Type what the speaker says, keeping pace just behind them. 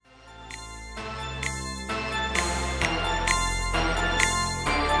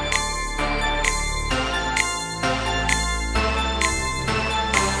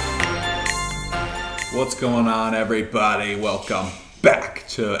What's going on, everybody? Welcome back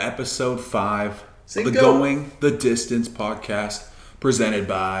to episode 5 of the Go. Going the Distance podcast, presented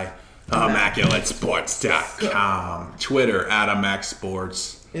by ImmaculateSports.com, Twitter at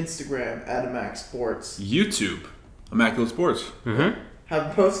ImacSports, Instagram at ImacSports. YouTube, Immaculate Sports.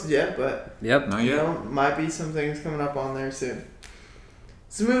 Haven't posted yet, but Not yet. Might be some things coming up on there soon.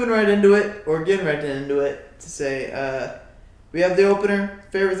 So moving right into it, or getting right into it, to say we have the opener.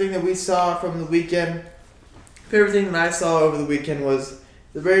 Favorite thing that we saw from the weekend. Favorite thing that I saw over the weekend was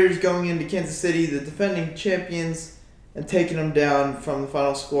the Raiders going into Kansas City, the defending champions, and taking them down from the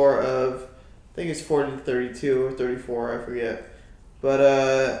final score of, I think it's 40-32 or 34, I forget.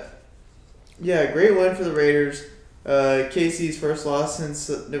 But great win for the Raiders. Casey's first loss since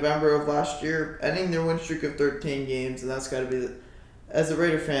November of last year, ending their win streak of 13 games, and that's got to be, as a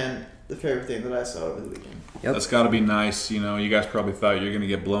Raider fan, the favorite thing that I saw over the weekend. Yep. That's got to be nice. You know, you guys probably thought you were going to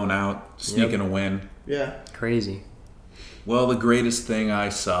get blown out, sneaking a win. Yeah. Crazy. Well, the greatest thing I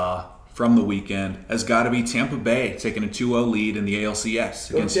saw from the weekend has got to be Tampa Bay taking a 2-0 lead in the ALCS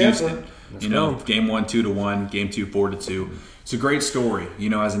against Houston. Let's go. Game 1 2-1, game 2 4-2. It's a great story. You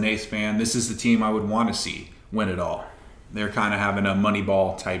know, as an A's fan, this is the team I would want to see win it all. They're kind of having a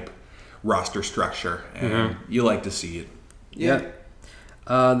Moneyball type roster structure, and you like to see it. Yep.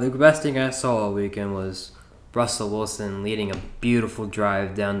 The best thing I saw all weekend was Russell Wilson leading a beautiful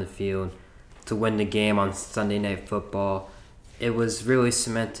drive down the field to win the game on Sunday Night Football. It was really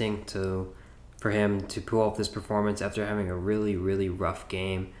cementing for him to pull off this performance after having a really, really rough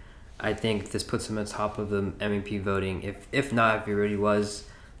game. I think this puts him at the top of the MVP voting, if not, if he already was.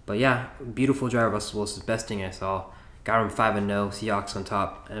 But yeah, beautiful drive, Russell Wilson's best thing I saw. Got him 5-0, Seahawks on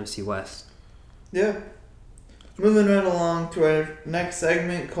top, NFC West. Yeah. Moving right along to our next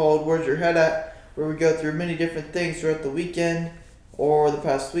segment called Where's Your Head At, where we go through many different things throughout the weekend or the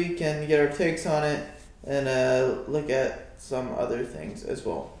past week and get our takes on it and look at some other things as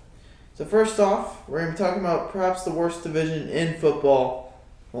well. So first off, we're going to be talking about perhaps the worst division in football.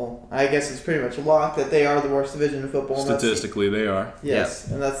 Well, I guess it's pretty much a lock that they are the worst division in football. Statistically, they are. Yes,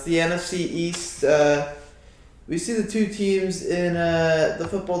 and that's the NFC East. We see the two teams in the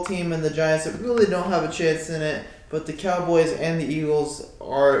football team and the Giants that really don't have a chance in it, but the Cowboys and the Eagles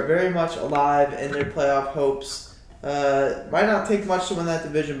are very much alive in their playoff hopes. Might not take much to win that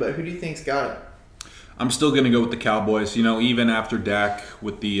division, but who do you think's got it? I'm still going to go with the Cowboys. You know, even after Dak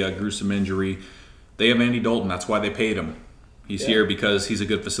with the gruesome injury, they have Andy Dalton. That's why they paid him. He's here because he's a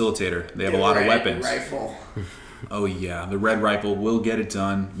good facilitator. They have a lot of weapons. Rifle. Oh, yeah. The Red Rifle will get it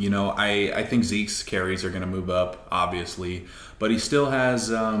done. You know, I think Zeke's carries are going to move up, obviously. But he still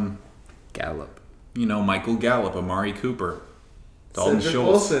has, Gallup. you know, Michael Gallup, Amari Cooper, Dalton Cedric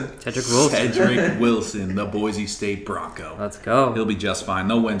Schultz. Cedric Wilson. Cedric Wilson, the Boise State Bronco. Let's go. He'll be just fine.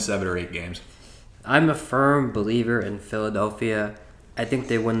 They'll win 7 or 8 games. I'm a firm believer in Philadelphia. I think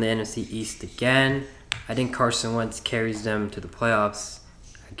they win the NFC East again. I think Carson Wentz carries them to the playoffs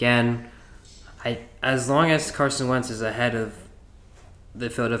again. As long as Carson Wentz is ahead of the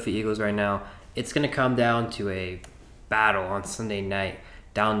Philadelphia Eagles right now, it's going to come down to a battle on Sunday night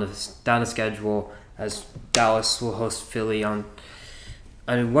down the schedule as Dallas will host Philly on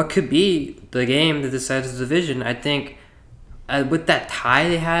what could be the game that decides the division. I think with that tie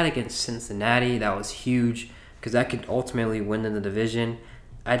they had against Cincinnati, that was huge because that could ultimately win in the division.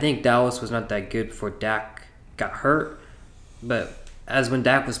 I think Dallas was not that good before Dak got hurt, but as when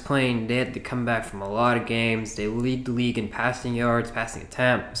Dak was playing, they had to come back from a lot of games. They lead the league in passing yards, passing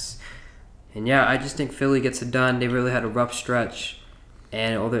attempts. And yeah, I just think Philly gets it done. They really had a rough stretch,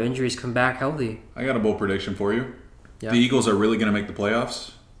 and all their injuries come back healthy. I got a bold prediction for you. Yeah. The Eagles are really going to make the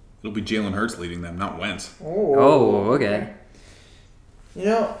playoffs. It'll be Jalen Hurts leading them, not Wentz. Oh, okay. You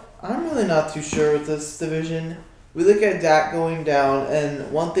know, I'm really not too sure with this division. We look at Dak going down,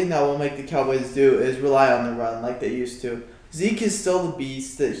 and one thing that will make the Cowboys do is rely on the run like they used to. Zeke is still the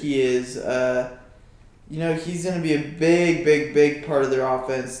beast that he is. He's going to be a big part of their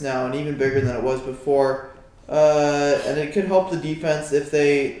offense now, and even bigger than it was before. And it could help the defense if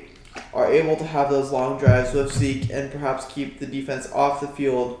they are able to have those long drives with Zeke and perhaps keep the defense off the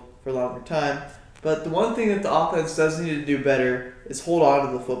field for a longer time. But the one thing that the offense does need to do better is hold on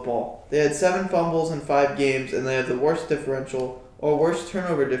to the football. They had 7 fumbles in 5 games, and they have the worst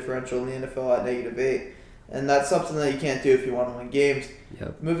turnover differential in the NFL at -8. And that's something that you can't do if you want to win games.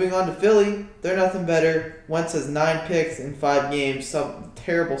 Yep. Moving on to Philly, they're nothing better. Wentz has 9 picks in 5 games, some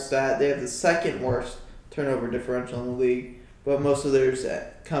terrible stat. They have the second worst turnover differential in the league, but most of theirs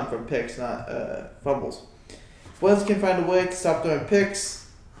come from picks, not fumbles. If Wentz can find a way to stop throwing picks,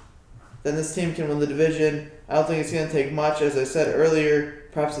 then this team can win the division. I don't think it's going to take much. As I said earlier,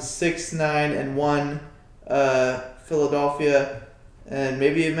 perhaps a 6-9-1 Philadelphia, and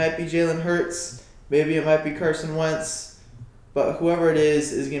maybe it might be Jalen Hurts, maybe it might be Carson Wentz, but whoever it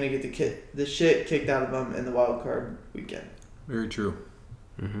is going to get the shit kicked out of them in the wild card weekend. Very true.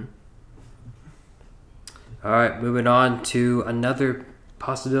 Mm-hmm. All right, moving on to another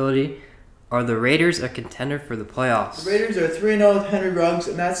possibility. Are the Raiders a contender for the playoffs? The Raiders are 3-0 with Henry Ruggs,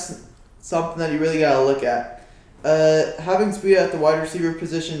 and that's something that you really got to look at. Having speed at the wide receiver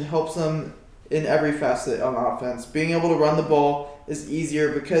position helps them in every facet on offense. Being able to run the ball is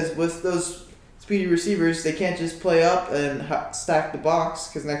easier because with those speedy receivers, they can't just play up and stack the box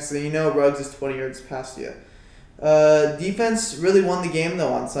because next thing you know, Ruggs is 20 yards past you. Defense really won the game,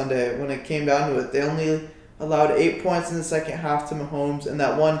 though, on Sunday when it came down to it. They only allowed 8 points in the second half to Mahomes, and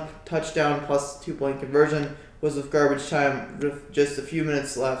that one touchdown plus 2-point conversion was with garbage time with just a few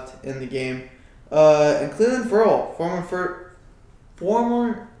minutes left in the game. And Cleveland Ferrell,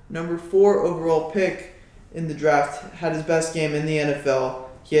 former number 4 overall pick in the draft, had his best game in the NFL.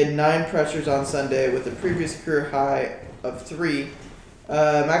 He had 9 pressures on Sunday with a previous career high of 3.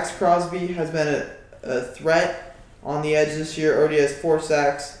 Max Crosby has been a threat on the edge this year, already has 4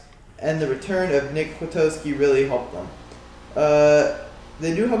 sacks, and the return of Nick Kwiatkowski really helped them.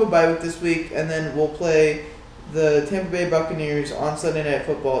 They do have a bye week this week, and then we'll play the Tampa Bay Buccaneers on Sunday Night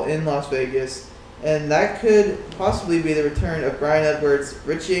Football in Las Vegas. And that could possibly be the return of Brian Edwards,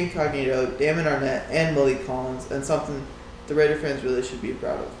 Richie Incognito, Damon Arnett, and Malik Collins, and something the Raider fans really should be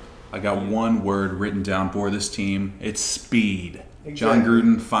proud of. I got one word written down for this team. It's speed. Exactly. John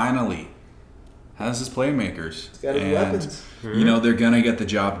Gruden finally has his playmakers. He's got his weapons. You know, they're going to get the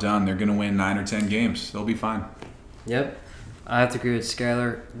job done. They're going to win 9 or 10 games. They'll be fine. Yep. I have to agree with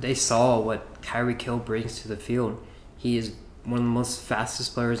Skylar. They saw what Tyreek Hill brings to the field. He is one of the most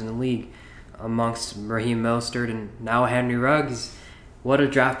fastest players in the league amongst Raheem Mostert and now Henry Ruggs. What a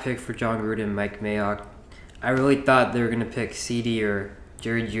draft pick for John Gruden and Mike Mayock. I really thought they were going to pick CD or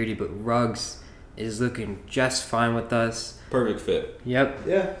Jerry Jeudy, but Ruggs is looking just fine with us. Perfect fit. Yep.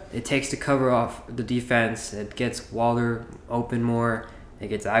 Yeah. It takes the cover off the defense. It gets Waller open more. It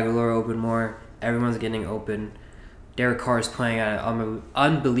gets Aguilar open more. Everyone's getting open. Derek Carr is playing at an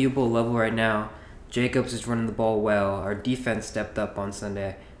unbelievable level right now. Jacobs is running the ball well. Our defense stepped up on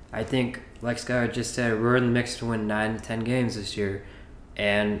Sunday. I think, like Skylar just said, we're in the mix to win 9 to 10 games this year.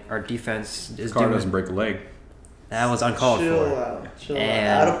 And our defense is Carr doesn't break a leg. That was uncalled for. Chill out.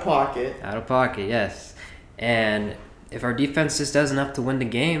 Out of pocket. Out of pocket, yes. And if our defense just does enough to win the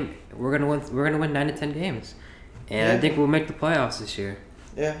game, we're gonna win. We're gonna win 9 to 10 games, and I think we'll make the playoffs this year.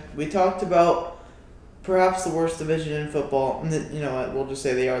 Yeah, we talked about perhaps the worst division in football. You know what? We'll just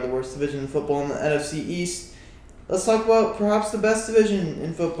say they are the worst division in football in the NFC East. Let's talk about perhaps the best division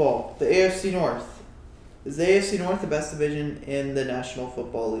in football, the AFC North. Is the AFC North the best division in the National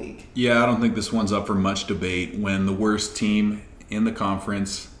Football League? Yeah, I don't think this one's up for much debate when the worst team in the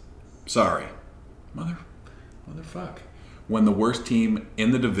conference... Sorry. Motherfuck. When the worst team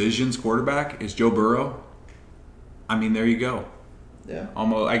in the division's quarterback is Joe Burrow, I mean, there you go. Yeah.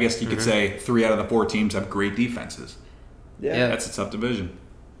 Almost, I guess you could say 3 out of the 4 teams have great defenses. Yeah. That's a tough division.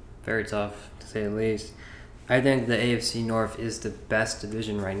 Very tough, to say the least. I think the AFC North is the best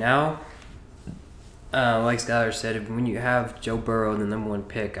division right now. Like Skylar said, when you have Joe Burrow, the number 1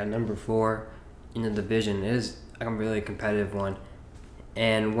 pick, at number 4 in the division, it is a really competitive one.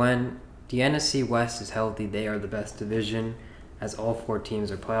 And when the NFC West is healthy, they are the best division, as all 4 teams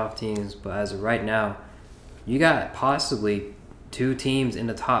are playoff teams. But as of right now, you got possibly 2 teams in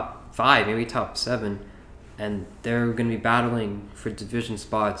the top 5, maybe top 7, and they're going to be battling for division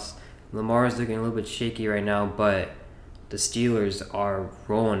spots. Lamar is looking a little bit shaky right now, but the Steelers are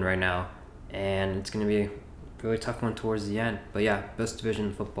rolling right now. And it's going to be a really tough one towards the end. But yeah, best division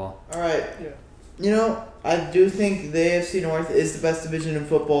in football. All right. Yeah. You know, I do think the AFC North is the best division in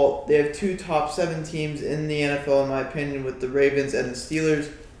football. They have 2 top 7 teams in the NFL, in my opinion, with the Ravens and the Steelers.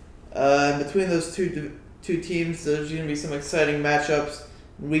 Between those two teams, there's going to be some exciting matchups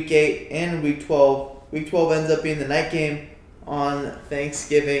in Week 8 and Week 12. Week 12 ends up being the night game on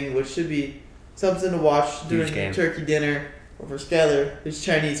Thanksgiving, which should be something to watch during turkey dinner. Or for Skylar, his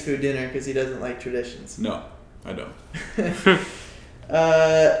Chinese food dinner because he doesn't like traditions. No, I don't.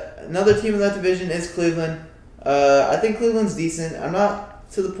 Another team in that division is Cleveland. I think Cleveland's decent. I'm not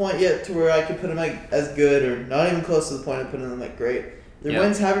to the point yet to where I could put them as good or not even close to the point of putting them great. Their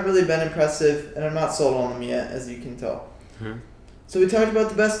wins haven't really been impressive, and I'm not sold on them yet, as you can tell. Mm-hmm. So we talked about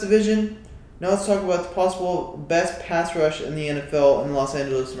the best division. Now let's talk about the possible best pass rush in the NFL in the Los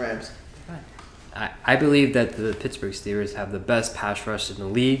Angeles Rams. I believe that the Pittsburgh Steelers have the best pass rush in the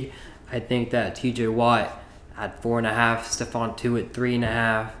league. I think that T.J. Watt at 4.5, Stephon Tuitt at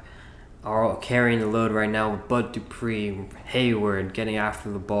 3.5, are carrying the load right now with Bud Dupree, Hayward getting after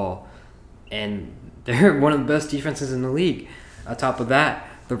the ball. And they're one of the best defenses in the league. On top of that,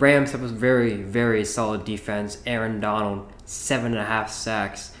 the Rams have a very, very solid defense. Aaron Donald, 7.5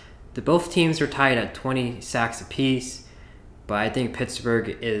 sacks. Both teams are tied at 20 sacks apiece, but I think Pittsburgh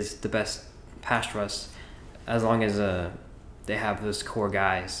is the best pass rush as long as they have those core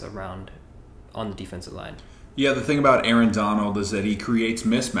guys around on the defensive line. Yeah, the thing about Aaron Donald is that he creates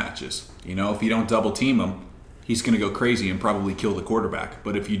mismatches. If you don't double team him, he's going to go crazy and probably kill the quarterback.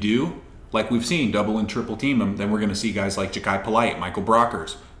 But if you do, like we've seen, double and triple team him, then we're going to see guys like Ja'Kai Polite, Michael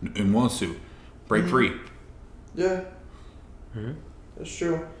Brockers, Nwosu break free. Yeah, that's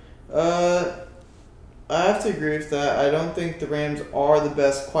true. I have to agree with that. I don't think the Rams are the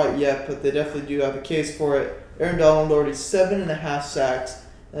best quite yet, but they definitely do have a case for it. Aaron Donald already 7.5 sacks,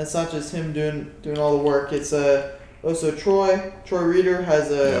 and it's not just him doing all the work. It's also Troy Reeder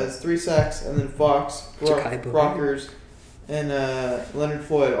has 3 sacks, and then Fox, Brockers, and Leonard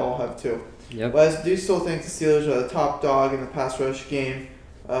Floyd all have 2. Yep. But I do still think the Steelers are the top dog in the pass rush game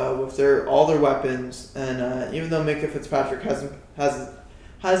with all their weapons, and even though Minka Fitzpatrick hasn't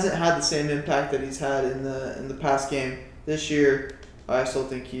had the same impact that he's had in the past game this year, I still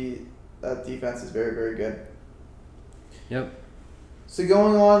think that defense is very, very good. Yep. So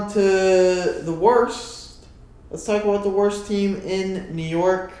going on to the worst, let's talk about the worst team in New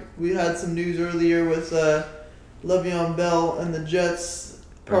York. We had some news earlier with Le'Veon Bell and the Jets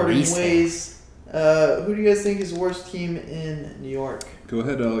parting ways. Who do you guys think is the worst team in New York? Go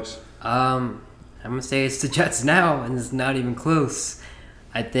ahead, Alex. I'm gonna say it's the Jets now, and it's not even close.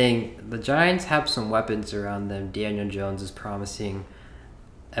 I think the Giants have some weapons around them. Daniel Jones is promising.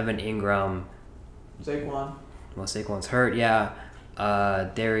 Evan Ingram. Saquon. Well, Saquon's hurt, yeah.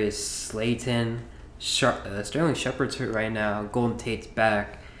 Darius Slayton. Sterling Shepard's hurt right now. Golden Tate's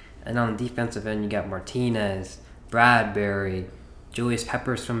back. And on the defensive end, you got Martinez, Bradbury, Julius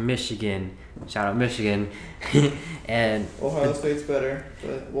Peppers from Michigan. Shout out Michigan. And Ohio State's better,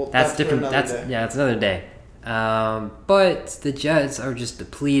 but that's different. That's another day. But the Jets are just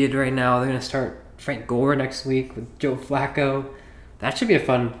depleted right now. They're gonna start Frank Gore next week with Joe Flacco. That should be a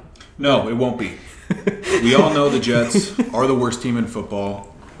fun. No, it won't be. We all know the Jets are the worst team in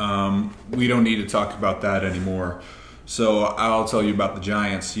football. We don't need to talk about that anymore. So I'll tell you about the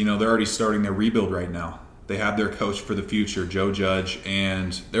Giants. They're already starting their rebuild right now. They have their coach for the future, Joe Judge,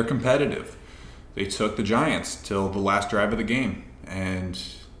 and they're competitive. They took the Giants till the last drive of the game, and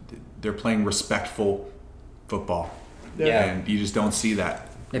they're playing respectful football. Yeah. And you just don't see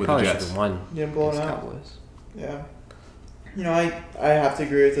that They with probably the should Jets. have won. Getting blown against out. Cowboys. Yeah. I have to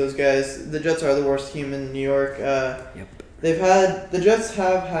agree with those guys. The Jets are the worst team in New York. Yep. The Jets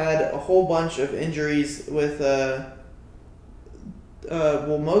have had a whole bunch of injuries with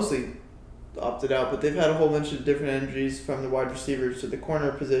mostly opted out, but they've had a whole bunch of different injuries from the wide receivers to the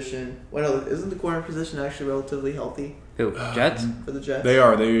corner position. Well, no, isn't the corner position actually relatively healthy Who? Jets? for the Jets? They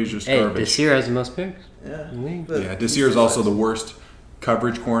are. They use just Hey, garbage. Desir has the most picks. Yeah. But Yeah, Desir is also the worst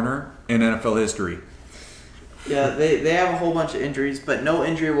coverage corner in NFL history. Yeah, they have a whole bunch of injuries, but no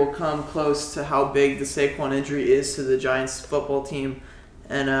injury will come close to how big the Saquon injury is to the Giants football team.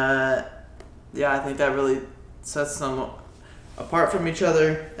 And, I think that really sets them apart from each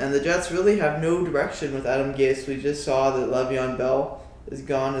other. And the Jets really have no direction with Adam Gase. We just saw that Le'Veon Bell is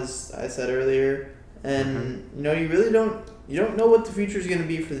gone, as I said earlier. And, you really don't know what the future is going to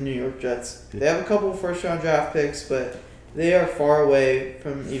be for the New York Jets. They have a couple first-round draft picks, but they are far away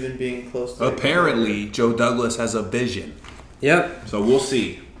from even being close to Apparently, Joe Douglas has a vision. Yep. So we'll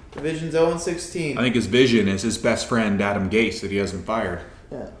see. Division's 0-16. I think his vision is his best friend, Adam Gase, that he hasn't fired.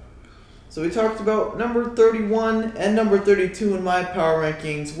 Yeah. So we talked about number 31 and number 32 in my power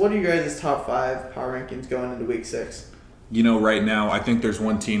rankings. What are you guys' top 5 power rankings going into week 6? Right now, I think there's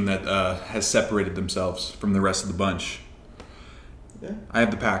one team that has separated themselves from the rest of the bunch. Yeah. I have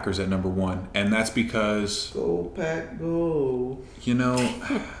the Packers at number 1, and that's because, Go, Pack, go.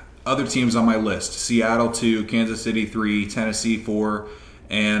 other teams on my list, Seattle 2, Kansas City 3, Tennessee 4,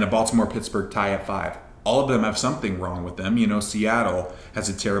 and a Baltimore-Pittsburgh tie at 5. All of them have something wrong with them. Seattle has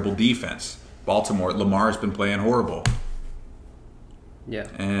a terrible defense. Baltimore, Lamar's been playing horrible. Yeah.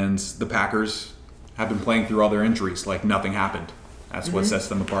 And the Packers have been playing through all their injuries like nothing happened. That's what sets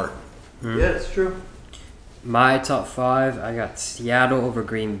them apart. Yeah, it's true. My top 5, I got Seattle over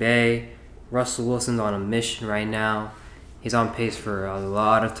Green Bay. Russell Wilson's on a mission right now. He's on pace for a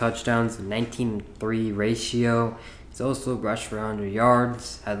lot of touchdowns, 19-3 ratio. He's also rushed for 100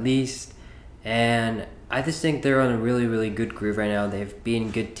 yards at least. And I just think they're on a really, really good groove right now. They've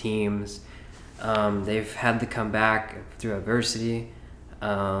beaten good teams. They've had to come back through adversity.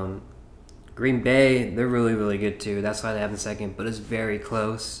 Green Bay, they're really, really good too. That's why they have the second, but it's very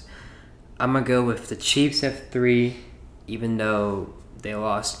close. I'm going to go with the Chiefs have 3, even though they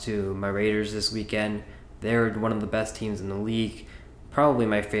lost to my Raiders this weekend. They're one of the best teams in the league. Probably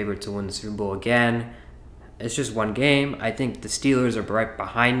my favorite to win the Super Bowl again. It's just one game. I think the Steelers are right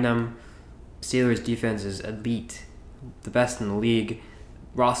behind them. Steelers' defense is elite, the best in the league.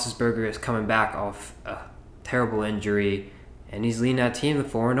 Roethlisberger is coming back off a terrible injury, and he's leading that team to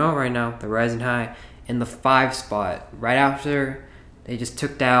 4-0 right now. They're rising high in the 5 spot. Right after they just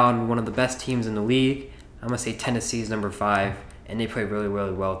took down one of the best teams in the league. I'm going to say Tennessee's number 5, and they played really,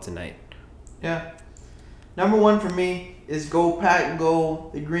 really well tonight. Yeah. Number 1 for me is go Pack, go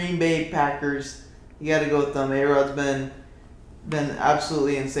the Green Bay Packers. You got to go with them. A-Rod's been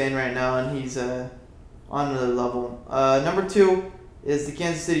absolutely insane right now, and he's on another level. Number 2 is the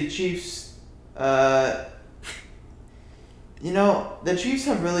Kansas City Chiefs. The Chiefs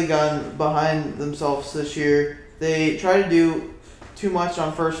have really gone behind themselves this year. They try to do too much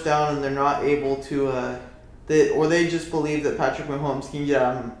on first down, and they're not able to. They just believe that Patrick Mahomes can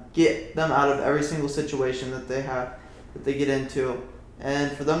get them out of every single situation that they get into.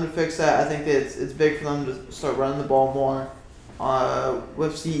 And for them to fix that, I think that it's big for them to start running the ball more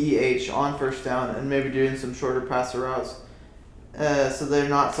with CEH on first down, and maybe doing some shorter passer routes. So they're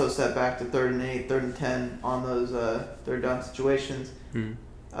not so set back to 3rd and 8, 3rd and 10 on those third down situations.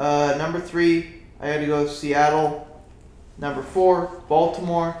 Number 3, I had to go with Seattle. Number 4,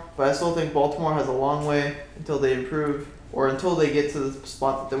 Baltimore. But I still think Baltimore has a long way until they improve, or until they get to the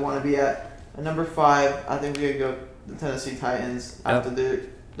spot that they want to be at. And number 5, I think we could go the Tennessee Titans after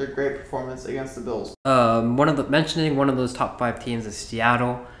their great performance against the Bills. Mentioning one of those top 5 teams is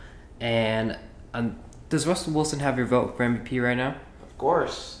Seattle, and does Russell Wilson have your vote for MVP right now? Of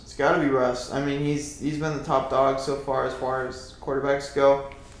course, it's got to be Russ. I mean, he's been the top dog so far as quarterbacks go.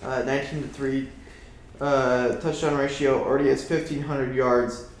 19-3 touchdown ratio, already has 1,500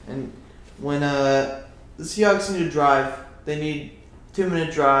 yards. And when the Seahawks need to drive, they need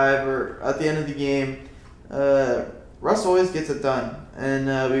 2-minute drive or at the end of the game. Russ always gets it done,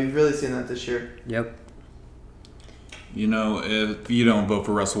 and we've really seen that this year. Yep. If you don't vote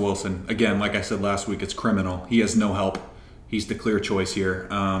for Russell Wilson, again, like I said last week, it's criminal. He has no help. He's the clear choice here.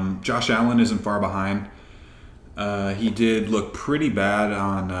 Josh Allen isn't far behind. He did look pretty bad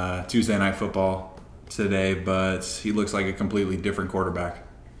on Tuesday Night Football today, but he looks like a completely different quarterback.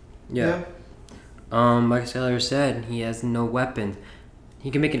 Yeah. Like Sailor said, he has no weapons.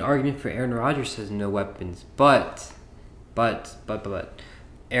 He can make an argument for Aaron Rodgers has no weapons, but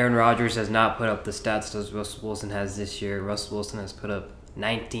Aaron Rodgers has not put up the stats that Russell Wilson has this year. Russell Wilson has put up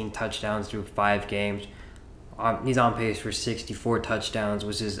 19 touchdowns through 5 games. He's on pace for 64 touchdowns,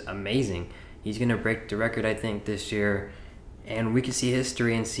 which is amazing. He's going to break the record, I think, this year. And we can see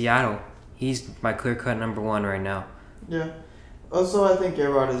history in Seattle. He's my clear-cut number 1 right now. Yeah. Also, I think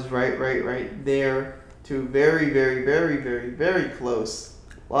A-Rod is right there to very, very, very, very, very close.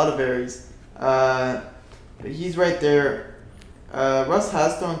 A lot of varies. But he's right there. Russ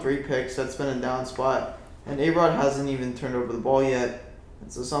has thrown 3 picks. That's been a down spot. And A-Rod hasn't even turned over the ball yet.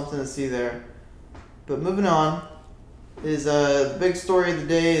 And so something to see there. But moving on is the big story of the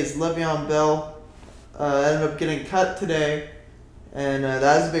day is Le'Veon Bell. Ended up getting cut today. And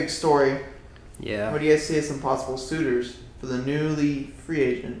that is a big story. Yeah. What do you guys see as some possible suitors for the newly free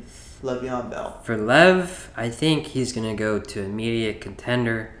agent Le'Veon Bell? For Lev, I think he's going to go to immediate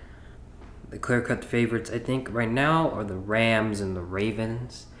contender. The clear-cut favorites, I think, right now are the Rams and the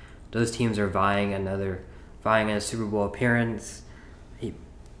Ravens. Those teams are vying in a Super Bowl appearance.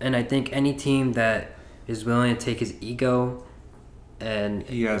 And I think any team that is willing to take his ego and...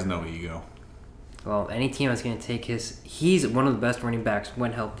 He has no ego. Well, any team that's going to take he's one of the best running backs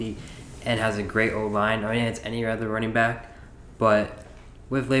when healthy and has a great O-line. I mean, it's any other running back. But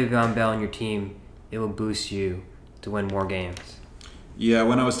with Le'Veon Bell on your team, it will boost you to win more games. Yeah,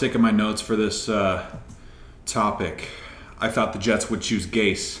 when I was taking my notes for this topic, I thought the Jets would choose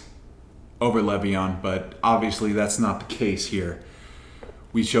Gase over Le'Veon, but obviously that's not the case here.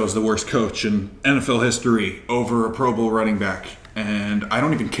 We chose the worst coach in NFL history over a Pro Bowl running back, and I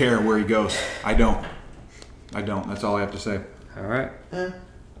don't even care where he goes. I don't. That's all I have to say. All right.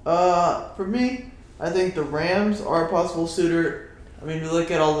 For me, I think the Rams are a possible suitor. I mean, we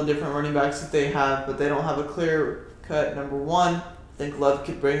look at all the different running backs that they have, but they don't have a clear-cut number 1. I think Love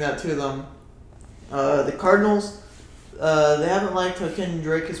could bring that to them. The Cardinals, they haven't liked how Kenyon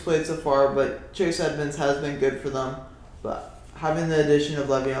Drake has played so far, but Chase Edmonds has been good for them. But having the addition of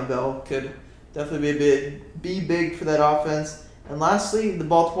Le'Veon Bell could definitely be big for that offense. And lastly, the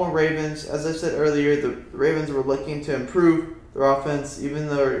Baltimore Ravens. As I said earlier, the Ravens were looking to improve their offense, even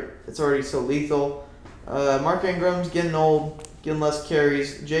though it's already so lethal. Mark Ingram's getting old, getting less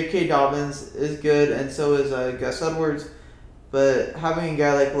carries. J.K. Dobbins is good, and so is Gus Edwards. But having a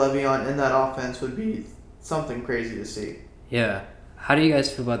guy like Le'Veon in that offense would be something crazy to see. Yeah. How do you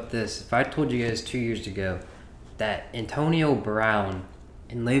guys feel about this? If I told you guys 2 years ago that Antonio Brown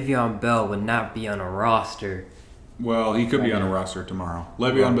and Le'Veon Bell would not be on a roster. Well, he could be on a roster tomorrow.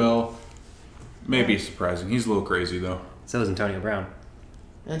 Le'Veon Bell may be surprising. He's a little crazy, though. So is Antonio Brown.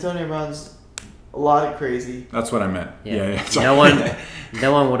 Antonio Brown's a lot of crazy. That's what I meant. Yeah. No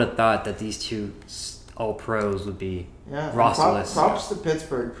one would have thought that these two all-pros would be rosterless. Props to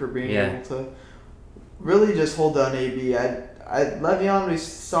Pittsburgh for being able to really just hold down AB. Le'Veon, we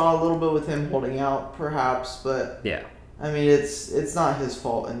saw a little bit with him holding out, perhaps, but I mean, it's not his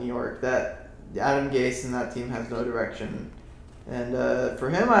fault in New York that Adam Gase and that team has no direction. And for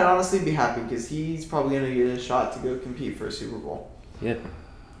him, I'd honestly be happy because he's probably going to get a shot to go compete for a Super Bowl. Yep.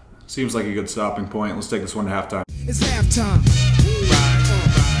 Seems like a good stopping point. Let's take this one to halftime. It's halftime. It's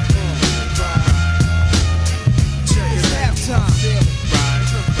halftime.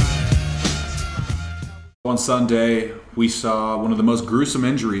 On Sunday, we saw one of the most gruesome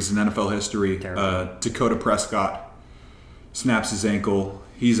injuries in NFL history. Dakota Prescott snaps his ankle.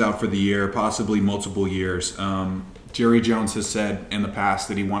 He's out for the year, possibly multiple years. Jerry Jones has said in the past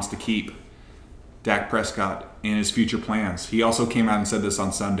that he wants to keep Dak Prescott in his future plans. He also came out and said this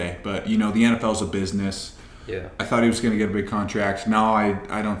on Sunday. But, the NFL's a business. Yeah. I thought he was going to get a big contract. No,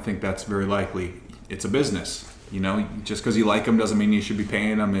 I don't think that's very likely. It's a business. Just because you like him doesn't mean you should be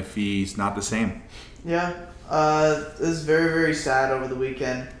paying him if he's not the same. Yeah, it was very, very sad over the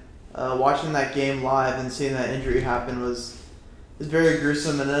weekend. Watching that game live and seeing that injury happen was very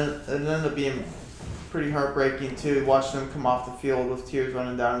gruesome, and then it ended up being pretty heartbreaking too, watching him come off the field with tears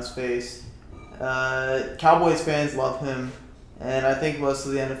running down his face. Cowboys fans love him, and I think most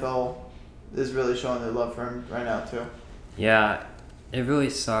of the NFL is really showing their love for him right now too. Yeah, it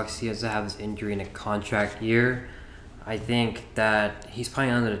really sucks he has to have this injury in a contract year. I think that he's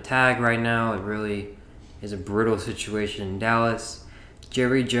playing under the tag right now. It really is a brutal situation in Dallas.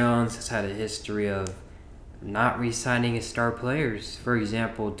 Jerry Jones has had a history of not re-signing his star players. For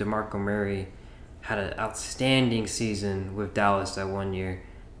example, DeMarco Murray had an outstanding season with Dallas that 1 year.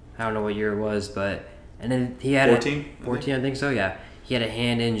 I don't know what year it was, but and then he had 14, I think so. Yeah, he had a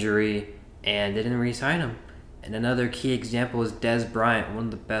hand injury and they didn't re-sign him. And another key example is Dez Bryant, one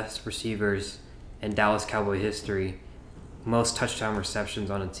of the best receivers in Dallas Cowboy history. Most touchdown receptions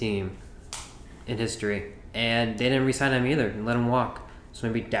on a team in history. And they didn't re-sign him either and let him walk. So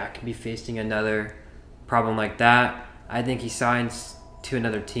maybe Dak could be facing another problem like that. I think he signs to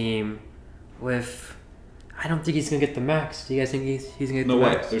another team with... I don't think he's going to get the max. Do you guys think he's going to get the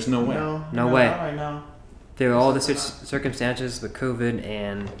max? There's no way. No way. Not right now. Through all the circumstances with COVID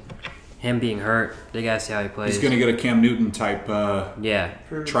and him being hurt, they got to see how he plays. He's going to get a Cam Newton type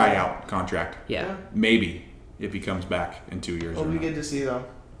tryout contract. Yeah. Maybe. If he comes back in 2 years. It'll be good to see, though.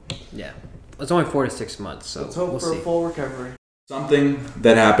 Yeah. It's only 4 to 6 months, so let's hope we'll for see. a full recovery. Something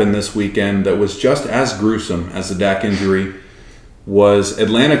that happened this weekend that was just as gruesome as the Dak injury was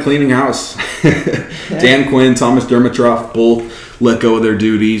Atlanta cleaning house. Dan Quinn, Thomas Dimitroff both let go of their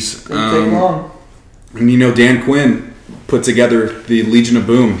duties. Didn't take long. And Dan Quinn put together the Legion of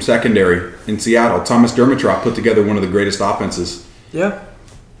Boom secondary in Seattle. Thomas Dimitroff put together one of the greatest offenses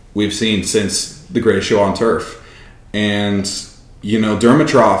we've seen since the greatest show on turf. And,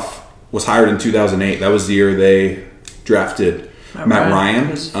 Dimitroff was hired in 2008. That was the year they drafted Matt Ryan.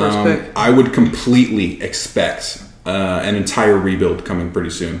 His first pick. I would completely expect an entire rebuild coming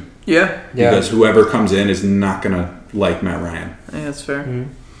pretty soon. Yeah. Because whoever comes in is not going to like Matt Ryan. I think that's fair.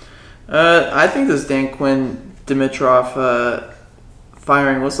 Mm-hmm. I think this Dan Quinn Dimitroff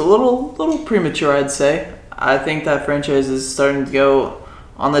firing was a little premature, I'd say. I think that franchise is starting to go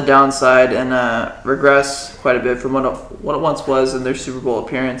on the downside and regress quite a bit from what it once was in their Super Bowl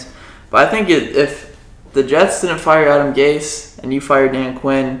appearance. But I think if the Jets didn't fire Adam Gase and you fired Dan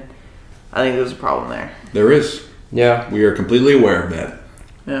Quinn, I think there's a problem there. There is. Yeah. We are completely aware of that.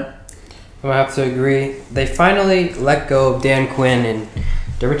 Yeah. I have to agree. They finally let go of Dan Quinn and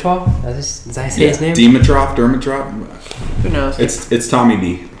Dimitroff. Did I say his name? Dimitroff. Who knows? It's Tommy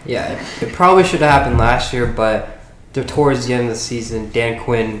D. Yeah, it probably should have happened last year, but towards the end of the season, Dan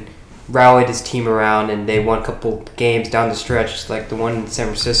Quinn rallied his team around and they won a couple games down the stretch, like the one in San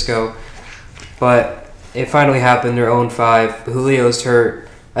Francisco. But it finally happened. They're 0-5. Julio's hurt.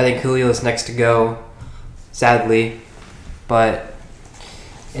 I think Julio's next to go, sadly. But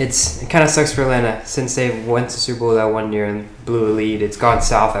it kind of sucks for Atlanta. Since they went to Super Bowl that 1 year and blew a lead, it's gone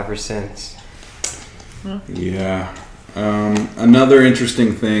south ever since. Yeah. Another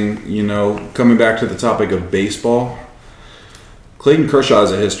interesting thing, coming back to the topic of baseball, Clayton Kershaw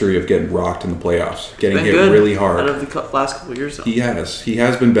has a history of getting rocked in the playoffs, getting hit really hard. Out of the last couple of years, though. He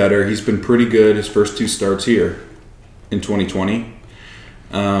has been better. He's been pretty good his first 2 starts here in 2020.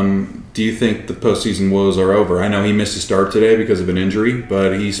 Do you think the postseason woes are over? I know he missed a start today because of an injury,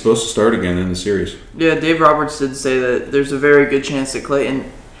 but he's supposed to start again in the series. Yeah, Dave Roberts did say that there's a very good chance that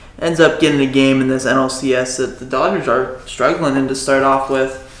Clayton ends up getting a game in this NLCS that the Dodgers are struggling in to start off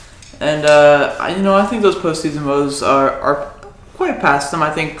with. And, I think those postseason woes are quite past them.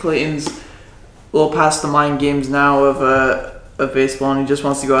 I think Clayton's a little past the mind games now of baseball, and he just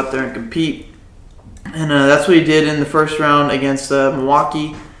wants to go out there and compete. And that's what he did in the first round against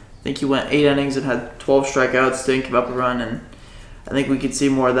Milwaukee. I think he went 8 innings and had 12 strikeouts, didn't give up a run, and I think we could see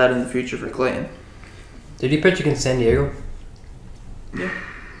more of that in the future for Clayton. Did he pitch against San Diego? Yeah.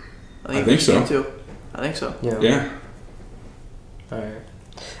 I think so. Too. I think so. Yeah. All right.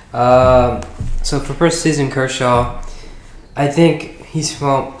 So for first season Kershaw, I think he's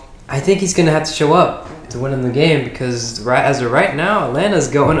gonna have to show up to win in the game because as of right now, Atlanta's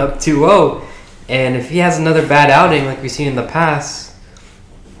going up 2-0, and if he has another bad outing like we've seen in the past,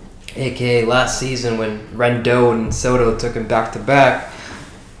 aka last season when Rendon and Soto took him back to back,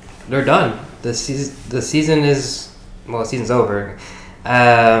 they're done. The season's over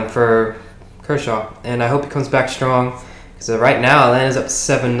for Kershaw, and I hope he comes back strong because right now Atlanta's up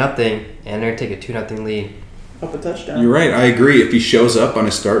 7-0, and they're taking a 2-0 lead. Up a touchdown. You're right. I agree. If he shows up on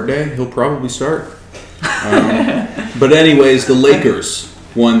his start day, he'll probably start. But anyways, the Lakers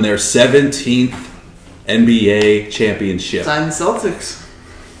won their 17th NBA championship. Sign the Celtics.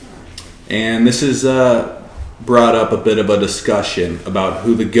 And this has brought up a bit of a discussion about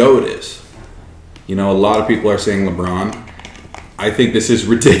who the GOAT is. A lot of people are saying LeBron. I think this is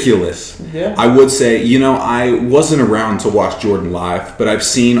ridiculous. Yeah. I would say, I wasn't around to watch Jordan live, but I've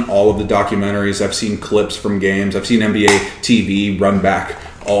seen all of the documentaries. I've seen clips from games. I've seen NBA TV run back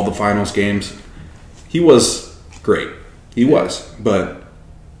all the finals games. He was great. He was. But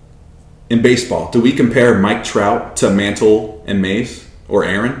in baseball, do we compare Mike Trout to Mantle and Mays or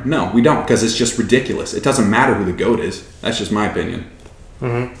Aaron? No, we don't, because it's just ridiculous. It doesn't matter who the GOAT is. That's just my opinion.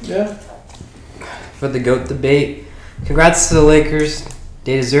 Mm-hmm. Yeah. For the GOAT debate, congrats to the Lakers.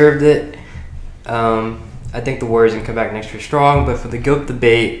 They deserved it. I think the Warriors can come back next year strong, but for the GOAT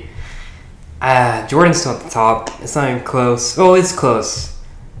debate, Jordan's still at the top. It's not even close. Oh, it's close.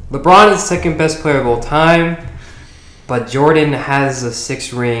 LeBron is the second best player of all time, but Jordan has the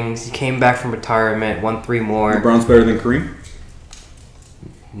 6 rings. He came back from retirement, won 3 more. LeBron's better than Kareem?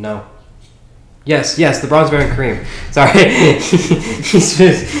 No. Yes, LeBron's better than Kareem. Sorry.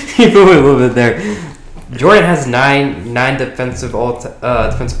 He put me a little bit there. Jordan has 9 defensive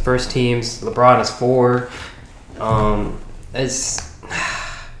first teams. LeBron has 4. I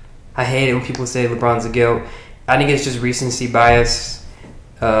hate it when people say LeBron's a GOAT. I think it's just recency bias.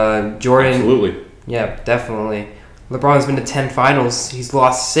 Jordan. Absolutely. Yeah, definitely. LeBron's been to 10 finals. He's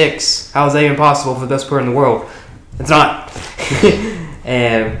lost 6. How is that even possible for the best player in the world? It's not.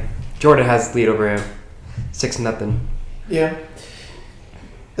 And Jordan has the lead over him. 6-0. Yeah.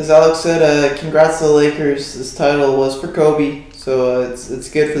 As Alex said, congrats to the Lakers. This title was for Kobe, so it's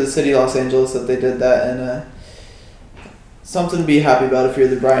good for the city of Los Angeles that they did that, and something to be happy about if you're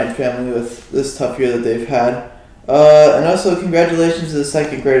the Bryant family with this tough year that they've had. And also, congratulations to the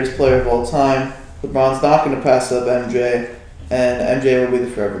second greatest player of all time. LeBron's not going to pass up MJ, and MJ will be the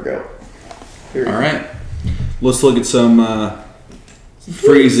forever GOAT. All right. Let's look at some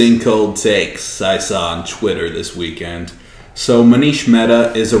freezing cold takes I saw on Twitter this weekend. So Manish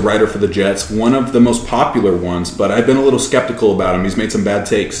Mehta is a writer for the Jets, one of the most popular ones, but I've been a little skeptical about him. He's made some bad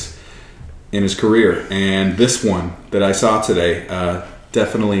takes in his career, and this one that I saw today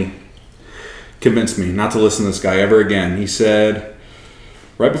definitely convinced me not to listen to this guy ever again. He said,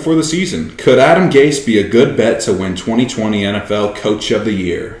 right before the season, could Adam Gase be a good bet to win 2020 NFL Coach of the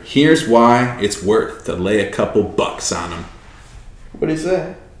Year? Here's why it's worth to lay a couple bucks on him. What do you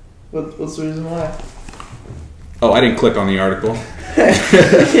say? What's the reason why? Oh, I didn't click on the article.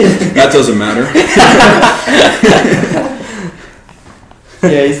 That doesn't matter.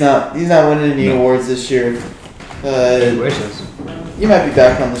 Yeah, he's not winning any awards this year. He wishes. He might be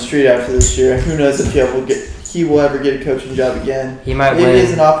back on the street after this year. Who knows if he will ever get a coaching job again. He might Maybe win.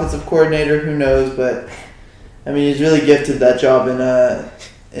 as an offensive coordinator, who knows? But I mean, he's really gifted that job in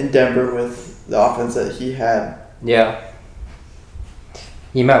Denver with the offense that he had. Yeah.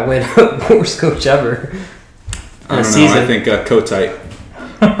 He might win worst coach ever. I don't know. I think Kotite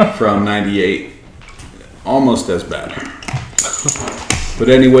from 98, almost as bad. But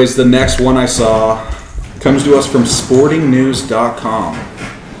anyways, the next one I saw, comes to us from sportingnews.com.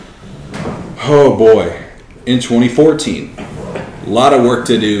 Oh boy. In 2014, a lot of work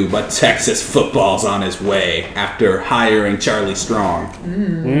to do, but Texas football's on his way after hiring Charlie Strong.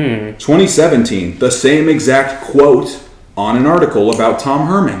 2017, the same exact quote on an article about Tom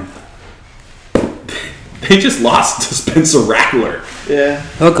Herman. They just lost to Spencer Rattler. Yeah.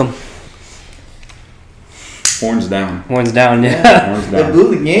 Welcome. Horns down. Horns down, yeah. Horns They down.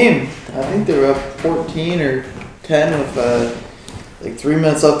 blew the game. I think they were up 14 or 10 with like 3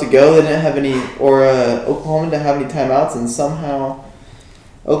 minutes left to go. They didn't have any, or Oklahoma didn't have any timeouts, and somehow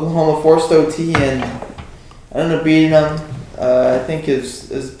Oklahoma forced OT and ended up beating them. I think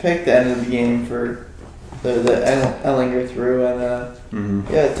is picked the end of the game for the Ellinger threw, and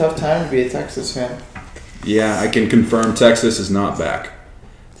yeah, tough time to be a Texas fan. Yeah, I can confirm Texas is not back.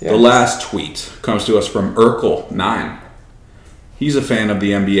 Yeah. The last tweet comes to us from Urkel9. He's a fan of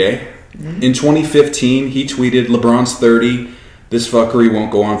the NBA. In 2015, he tweeted, "LeBron's 30. This fuckery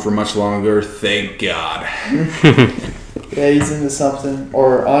won't go on for much longer. Thank God." Yeah, he's into something,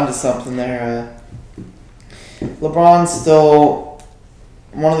 or onto something there. LeBron's still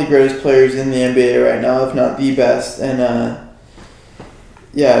one of the greatest players in the NBA right now, if not the best. And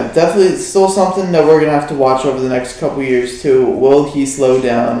yeah, definitely still something that we're going to have to watch over the next couple years too. Will he slow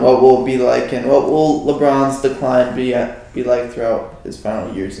down? What will it be like? And what will LeBron's decline be like throughout his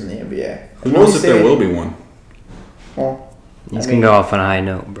final years in the NBA? Who knows if there will be one? Well, He's going to go off on a high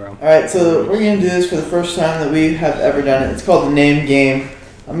note, bro. Alright, so we're going to do this for the first time that we have ever done it. It's called the Name Game.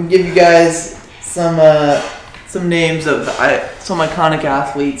 I'm going to give you guys some names of some iconic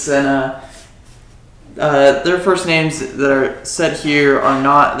athletes, and their first names that are said here are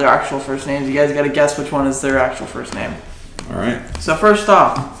not their actual first names. You guys got to guess which one is their actual first name. All right. So first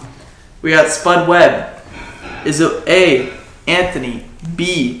off, we got Spud Webb. Is it A, Anthony,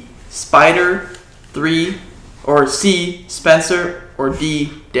 B, Spider, 3, or C, Spencer, or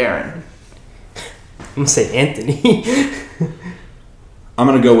D, Darren? I'm going to say Anthony. I'm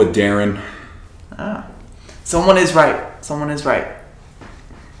going to go with Darren. Someone is right.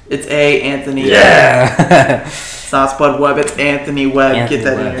 It's A, Anthony. Yeah. It's not Spud Webb, it's Anthony Webb. Anthony Get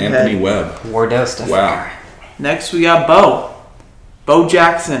that Webb. in your Anthony head. Webb. Wardell stuff. Wow. Next, we got Bo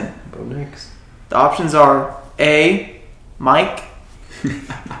Jackson. Bro, next. The options are A, Mike,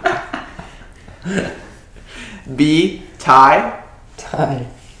 B, Ty, Ty.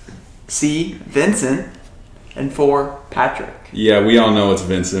 C, Vincent, and 4, Patrick. Yeah, we all know it's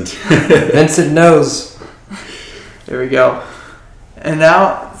Vincent. Vincent knows. There we go. And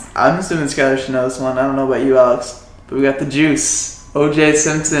now, I'm assuming Skylar should know this one. I don't know about you, Alex. But we got the juice. O.J.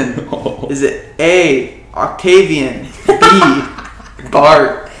 Simpson. Is it A, Octavian, B,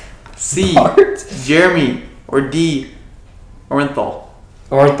 Bart, C, Bart? Jeremy, or D, Orenthal?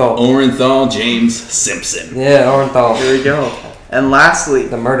 Orenthal. Orenthal James Simpson. Yeah, Orenthal. There we go. And lastly,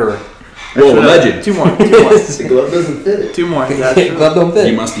 The murderer. Whoa, legend. Two more. The glove doesn't fit. Two more. That's true. Glove don't fit.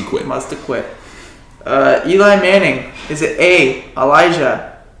 He must be quit. Must have quit. Eli Manning. Is it A,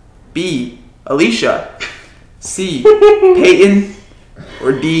 Elijah, B, Alicia, C, Peyton,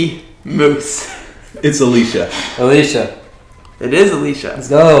 or D, Moose? It's Alicia. Alicia. It is Alicia. Let's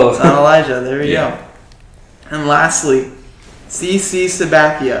go. It's not Elijah. There we Yeah. go. And lastly, CC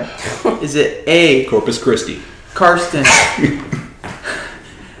Sabathia. Is it A, Corpus Christi. Karsten,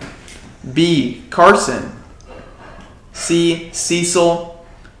 B, Carson, C, Cecil,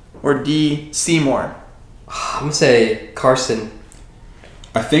 or D, Seymour? I'm going to say Carson.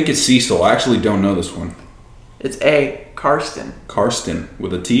 I think it's Cecil. I actually don't know this one. It's A, Karsten. Karsten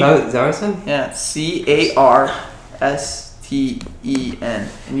with a T. Is that what I said? Yeah, Carsten.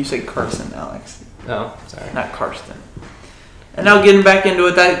 And you said Carson, Alex, Oh, sorry. not Karsten. And now getting back into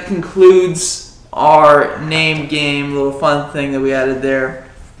it, that concludes our name game, little fun thing that we added there.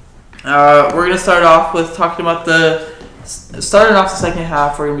 We're going to start off with talking about starting off the second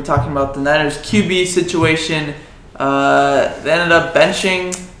half, we're going to be talking about the Niners QB situation. They ended up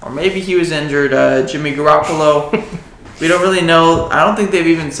benching, or maybe he was injured, Jimmy Garoppolo. We don't really know. I don't think they've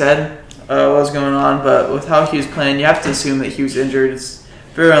even said what was going on, but with how he was playing, you have to assume that he was injured. It's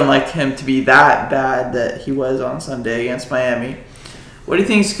very unlike him to be that bad that he was on Sunday against Miami. What do you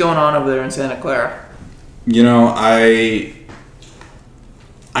think is going on over there in Santa Clara? You know, I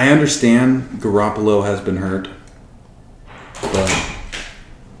understand Garoppolo has been hurt, but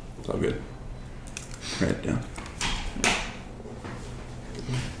it's all good. Write it down.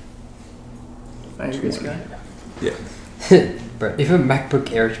 Thanks, this guy. Yeah. Brett, do you have a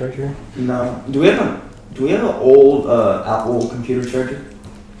MacBook Air charger? No. Do we have an old Apple computer charger?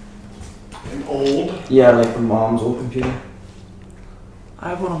 An old? Yeah, like from mom's old computer. I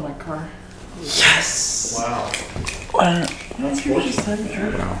have one on my car. Yes. Wow. What?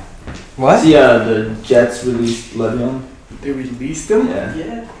 The Jets released Le'Veon. They released him?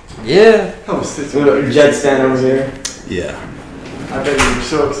 Yeah. Yeah. That was such a Jets fan over here. Yeah. I bet you were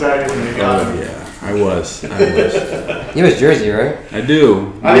so excited when they got him. Yeah. I was. You have his jersey, right? I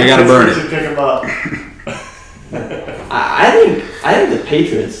do. I I think gotta burn Pittsburgh it. should pick him up. I think the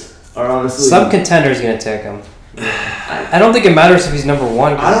Patriots are honestly. Some contender's gonna take him. I don't think it matters if he's number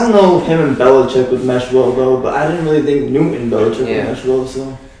one. I don't know if him and Belichick would mesh well though, but I didn't really think Newton and Belichick would mesh well.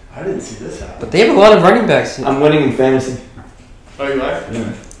 So I didn't see this happen. But they have a lot of running backs. I'm winning in fantasy. Oh, you are?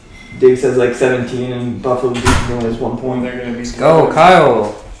 Yeah. Diggs has like 17 and Buffalo Bills only has 1 point. They're gonna be. Go,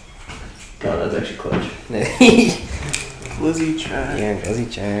 Kyle. God, that's actually clutch. Lizzie Track. Yeah, Lizzie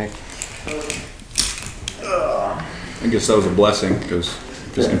check. I guess that was a blessing because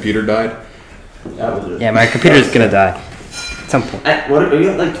his computer died. That was it. Yeah, my computer's gonna die at some point. What are you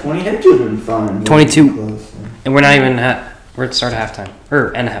at like 20? That would have been fun. 22. Close. And we're not even we're at start of halftime.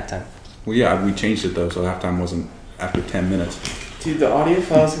 Or end of halftime. Well, yeah, we changed it though, so halftime wasn't after 10 minutes. Dude, the audio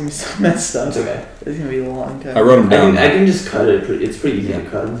file's gonna be so messed up. It's okay. It's gonna be a long time. I wrote them down. I can just cut it. It's pretty easy to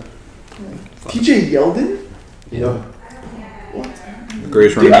cut. TJ Yeldon? Yeah. The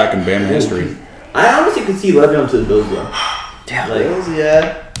greatest running back in Bama history. I honestly could see Le'Veon to the Bills though. Yeah. Like,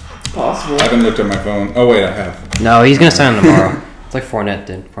 Yeah. It's possible. I haven't looked at my phone. Oh wait, I have. No, he's gonna sign tomorrow. It's like Fournette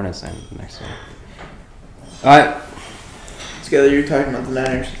did. Fournette signed next year. Alright. Together, you're talking about the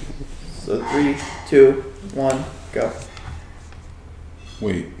Niners. So 3, 2, 1, go.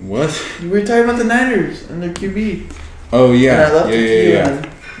 Wait, what? We were talking about the Niners and their QB. Oh And I yeah, left yeah, it to yeah, you. yeah. And,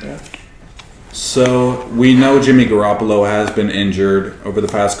 yeah. So we know Jimmy Garoppolo has been injured over the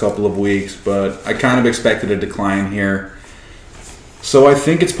past couple of weeks, but I kind of expected a decline here. So I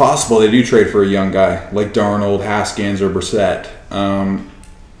think it's possible they do trade for a young guy like Darnold, Haskins, or Brissett.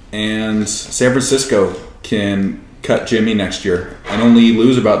 And San Francisco can cut Jimmy next year and only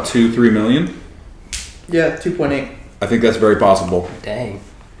lose about 2-3 million. Yeah, 2.8. I think that's very possible. Dang.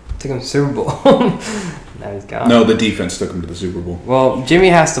 Took him to the Super Bowl. Now he's gone. No, the defense took him to the Super Bowl. Well, Jimmy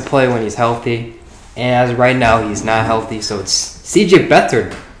has to play when he's healthy. And as of right now, he's not healthy. So it's CJ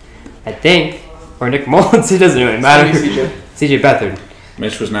Beathard, I think. Or Nick Mullins. It doesn't really matter. CJ Beathard.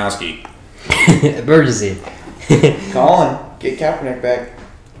 Mitch Wisnowski. Emergency. Colin, get Kaepernick back.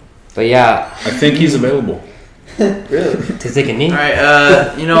 But yeah, I think he's available. Really? to take a knee. All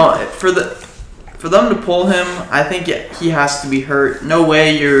right. For them to pull him, I think he has to be hurt. No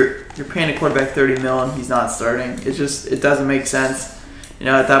way you're paying a quarterback $30 million and he's not starting. It doesn't make sense.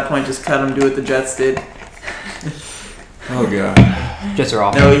 At that point, just cut him. Do what the Jets did. Oh god. Jets are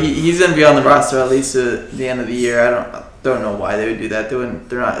awful. No, he's gonna be on the roster at least at the end of the year. I don't know why they would do that.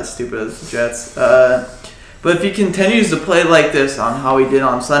 They're not as stupid as the Jets. But if he continues to play like this on how he did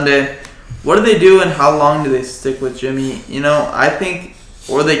on Sunday, what do they do and how long do they stick with Jimmy? I think,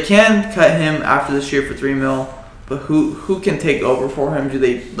 or they can cut him after this year for $3 million. But who can take over for him? Do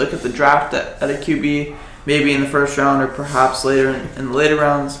they look at the draft at a QB, maybe in the first round or perhaps later in the later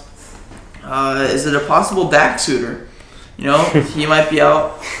rounds? Is it a possible Dak suitor? He might be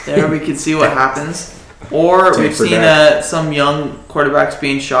out there. We could see what happens. Or we've seen some young quarterbacks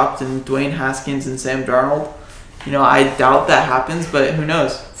being shopped in Dwayne Haskins and Sam Darnold. I doubt that happens, but who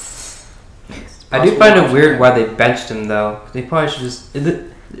knows? I do find it weird why they benched him though. They probably should just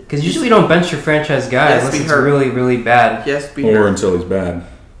because usually you don't bench your franchise guy unless it's really, really bad. He has to be Or hurt. until he's bad.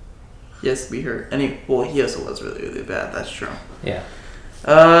 He has to be hurt. And he also was really, really bad. That's true. Yeah.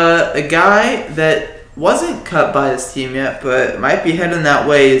 A guy that wasn't cut by his team yet, but might be heading that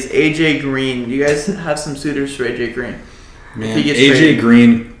way is AJ Green. Do you guys have some suitors for AJ Green? Man, He gets AJ traded.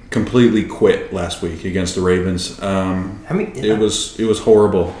 Green completely quit last week against the Ravens. It was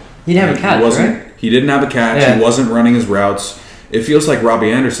horrible. He didn't have a catch, right? He didn't have a catch. Yeah. He wasn't running his routes. It feels like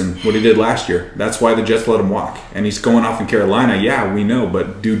Robbie Anderson, what he did last year. That's why the Jets let him walk. And he's going off in Carolina. Yeah, we know,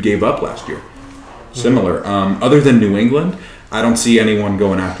 but dude gave up last year. Similar. Other than New England, I don't see anyone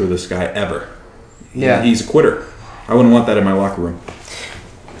going after this guy ever. Yeah. He's a quitter. I wouldn't want that in my locker room.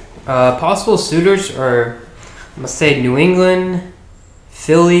 Possible suitors are, I'm going to say New England,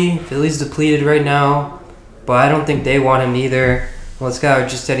 Philly. Philly's depleted right now, but I don't think they want him either. Well, this guy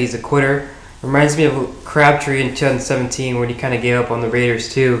just said he's a quitter. Reminds me of Crabtree in 2017 when he kind of gave up on the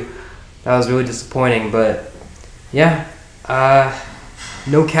Raiders too. That was really disappointing, but yeah.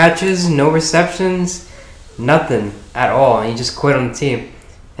 No catches, no receptions, nothing at all. And he just quit on the team.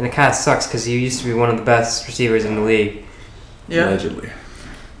 And it kind of sucks because he used to be one of the best receivers in the league. Yeah. Allegedly.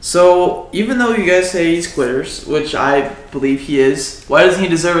 So, even though you guys say he's quitters, which I believe he is, why doesn't he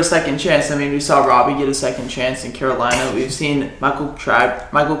deserve a second chance? I mean, we saw Robbie get a second chance in Carolina. We've seen Michael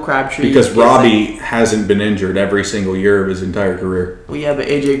Crabtree. Because Robbie hasn't been injured every single year of his entire career. Well, yeah, but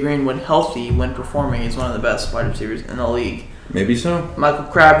A.J. Green, when healthy, when performing, is one of the best wide receivers in the league. Maybe so. Michael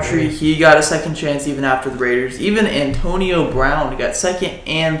Crabtree, he got a second chance even after the Raiders. Even Antonio Brown got second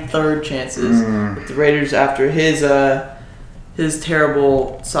and third chances with the Raiders after his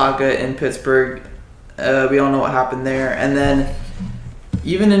terrible saga in Pittsburgh. We all know what happened there. And then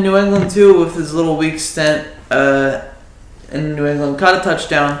even in New England too, with his little weak stint in New England, caught a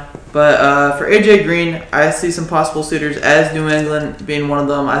touchdown. But for A.J. Green, I see some possible suitors as New England being one of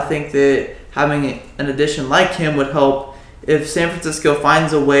them. I think that having an addition like him would help. If San Francisco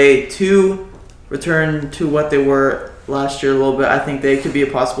finds a way to return to what they were last year a little bit, I think they could be a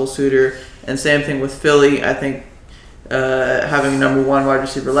possible suitor. And same thing with Philly. I think having a number one wide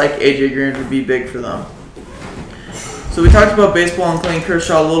receiver like A.J. Green would be big for them. So we talked about baseball and Clayton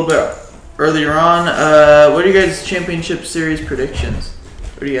Kershaw a little bit earlier on. What are you guys' championship series predictions?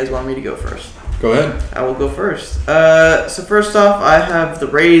 Or do you guys want me to go first? Go ahead. I will go first. So first off, I have the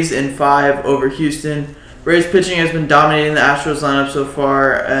Rays in 5 over Houston. Rays pitching has been dominating the Astros lineup so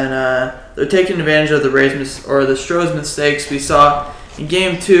far, and they're taking advantage of the the Stros mistakes. We saw in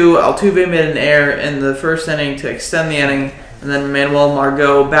Game 2, Altuve made an error in the first inning to extend the inning, and then Manuel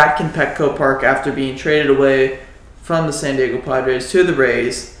Margot back in Petco Park after being traded away from the San Diego Padres to the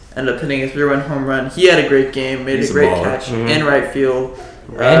Rays, ended up hitting a 3-run home run. He had a great game, made a great catch in right field.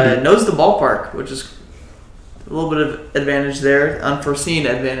 Knows the ballpark, which is a little bit of advantage there. Unforeseen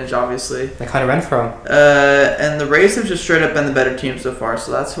advantage, obviously. That kind of Renfro. And the Rays have just straight up been the better team so far,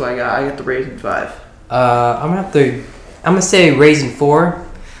 so that's who I got. I got the Rays in 5. I'm gonna say Rays in 4,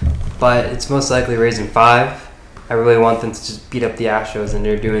 but it's most likely Rays in 5. I really want them to just beat up the Astros, and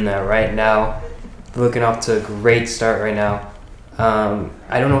they're doing that right now. They're looking off to a great start right now.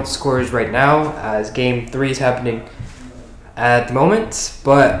 I don't know what the score is right now, as Game 3 is happening at the moment,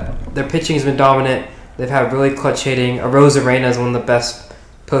 but their pitching has been dominant. They've had really clutch hitting. Arozarena is one of the best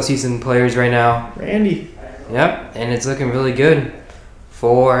postseason players right now. Randy. Yep, and it's looking really good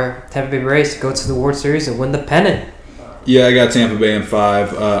for Tampa Bay Rays to go to the World Series and win the pennant. Yeah, I got Tampa Bay in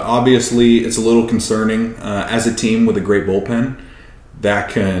 5. Obviously, it's a little concerning as a team with a great bullpen that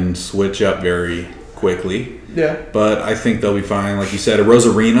can switch up very quickly. Yeah. But I think they'll be fine. Like you said,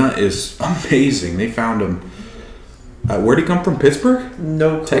 Arozarena is amazing. They found him. Where'd he come from? Pittsburgh?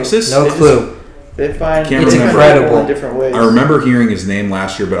 No clue. Texas? No clue. They find It's incredible in different ways. I remember hearing his name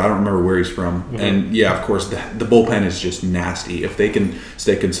last year, but I don't remember where he's from. Mm-hmm. And yeah, of course, the bullpen is just nasty. If they can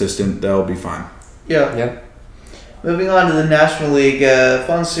stay consistent, they'll be fine. Yeah. Yep. Moving on to the National League,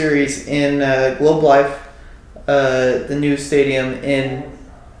 fun series in Globe Life, the new stadium in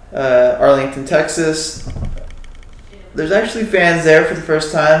Arlington, Texas. There's actually fans there for the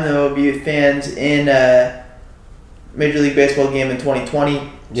first time. There will be fans in Major League Baseball game in 2020.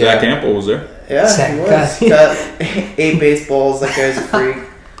 Yeah. Zach Campbell was there. Yeah, he was. Got 8 baseballs. That guy's a freak.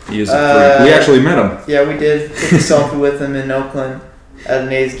 He is a freak. We actually met him. Yeah, we did. Took a selfie with him in Oakland at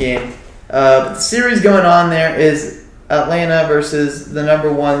an A's game. But the series going on there is Atlanta versus the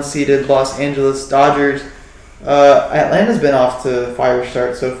number 1 seeded Los Angeles Dodgers. Atlanta's been off to a fire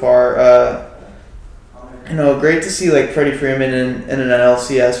start so far. Great to see like Freddie Freeman in an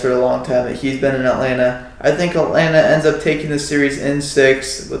NLCS for a long time that he's been in Atlanta. I think Atlanta ends up taking the series in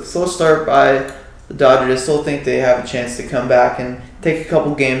 6 with a slow start by the Dodgers. I still think they have a chance to come back and take a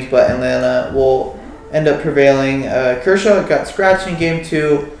couple games, but Atlanta will end up prevailing. Kershaw got scratched in Game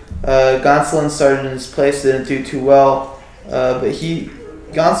 2. Gonsolin started in his place, didn't do too well, but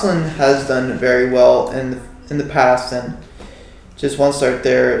Gonsolin has done very well in the past, and just one start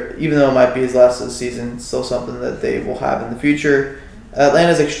there, even though it might be his last of the season, still something that they will have in the future.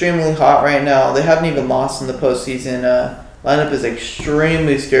 Atlanta's extremely hot right now. They haven't even lost in the postseason. Lineup is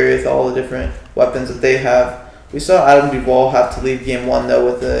extremely scary with all the different weapons that they have. We saw Adam Duvall have to leave Game 1 though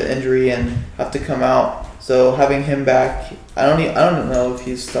with an injury and have to come out. So having him back, I don't know if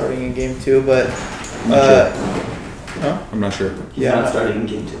he's starting in Game 2, but I'm not sure. He's not starting in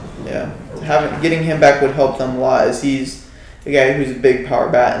Game 2. Yeah, getting him back would help them a lot, as he's a guy who's a big power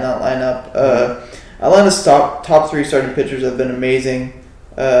bat in that lineup. Atlanta's top 3 starting pitchers have been amazing.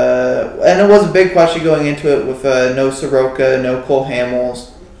 And it was a big question going into it with no Soroka, no Cole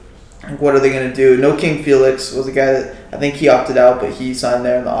Hamels. Like, what are they going to do? No King Felix was a guy that I think he opted out, but he signed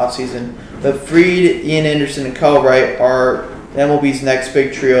there in the offseason. But Fried, Ian Anderson, and Kyle Wright are MLB's next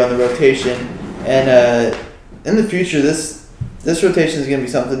big trio in the rotation. And in the future, this rotation is going to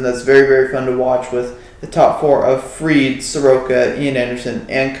be something that's very, very fun to watch with the top four of Fried, Soroka, Ian Anderson,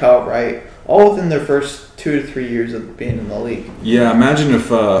 and Kyle Wright, all within their first 2 to 3 years of being in the league. Yeah, imagine if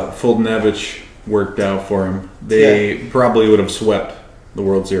Fultonevich worked out for him. They probably would have swept the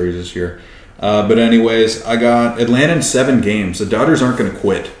World Series this year. But anyways, I got Atlanta in 7 games. The Dodgers aren't going to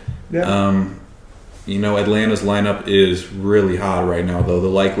quit. Yeah. Atlanta's lineup is really hot right now, though. The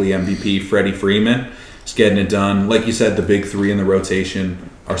likely MVP, Freddie Freeman, is getting it done. Like you said, the big 3 in the rotation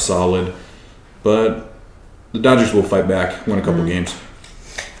are solid. But the Dodgers will fight back, win a couple games.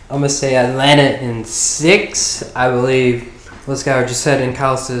 I'm going to say Atlanta in 6. I believe what Skyler just said and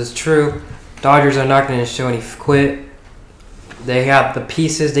Kyle says is true. Dodgers are not going to show any quit. They have the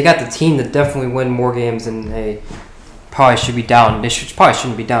pieces. They got the team to definitely win more games than they probably should be down. They probably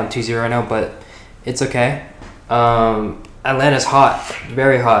shouldn't be down 2-0 right now, but it's okay. Atlanta's hot,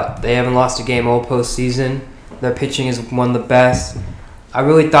 very hot. They haven't lost a game all postseason. Their pitching is one of the best. I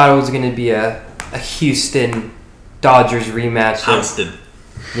really thought it was going to be a Houston Dodgers rematch. Houston.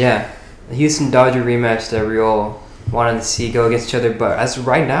 Yeah, a Houston Dodger rematch that we all wanted to see go against each other. But as of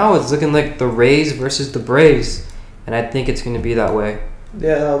right now, it's looking like the Rays versus the Braves. And I think it's going to be that way.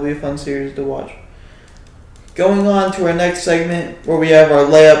 Yeah, that'll be a fun series to watch. Going on to our next segment where we have our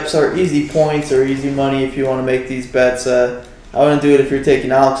layups, our easy points, or easy money if you want to make these bets. I wouldn't do it if you're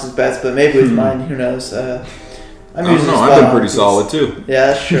taking Alex's bets, but maybe with mine, who knows. I don't know. I've been pretty solid too. Yeah,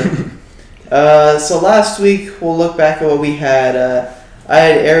 that's true. So last week, we'll look back at what we had. I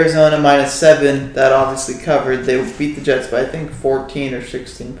had Arizona -7. That obviously covered. They beat the Jets by, I think, 14 or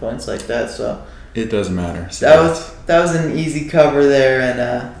 16 points like that. So it doesn't matter. That was an easy cover there, and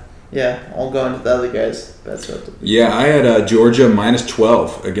I'll go into the other guys' bets. Yeah, I had Georgia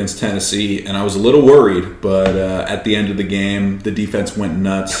 -12 against Tennessee, and I was a little worried, but at the end of the game, the defense went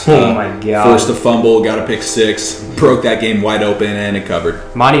nuts. Oh my God. Forced a fumble, got a pick 6, broke that game wide open, and it covered.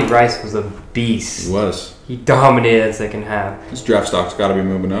 Monty Rice was a beast. He was. He dominated the second half. His draft stock's got to be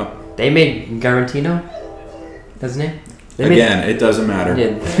moving up. They made Garantino, doesn't it? It doesn't matter.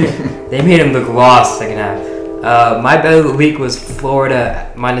 They made him look lost second half. My bet of the week was Florida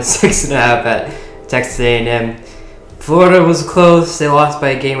 -6.5 at Texas A&M. Florida was close. They lost by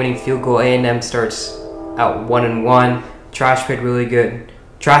a game-winning field goal. A&M starts out 1-1. Trash played really good.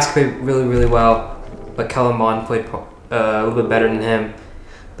 Trask played really, really well, but Kellen Mond played a little bit better than him.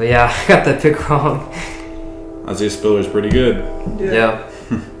 But yeah, I got that pick wrong. Isaiah Spiller's pretty good. Yeah.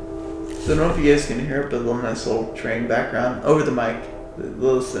 So I don't know if you guys can hear it, but a little nice little train background over the mic, the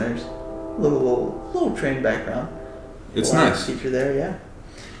listeners. Little train background. It's nice. Teacher there,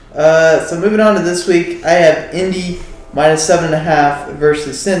 yeah. So moving on to this week, I have Indy -7.5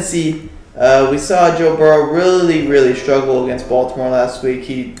 versus Cincy. We saw Joe Burrow really, really struggle against Baltimore last week.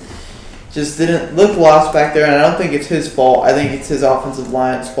 He just didn't look lost back there, and I don't think it's his fault. I think it's his offensive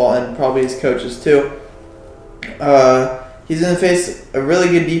line's fault and probably his coaches too. He's going to face a really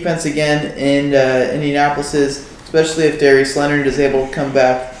good defense again in Indianapolis, especially if Darius Leonard is able to come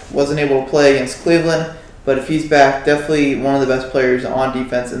back. Wasn't able to play against Cleveland, but if he's back, definitely one of the best players on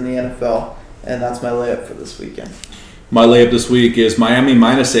defense in the NFL, and that's my layup for this weekend. My layup this week is Miami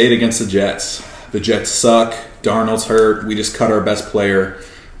 -8 against the Jets. The Jets suck. Darnold's hurt. We just cut our best player.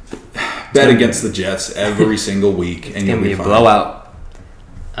 Bet against the Jets every single week, and you'll be fine. Blowout.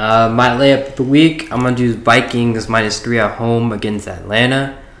 My layup of the week, I'm going to do Vikings -3 at home against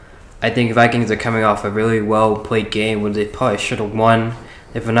Atlanta. I think Vikings are coming off a really well-played game where they probably should have won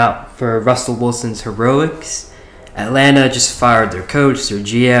if not for Russell Wilson's heroics. Atlanta just fired their coach, their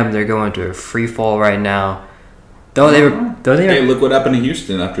GM. They're going through a free fall right now. Hey, look what happened to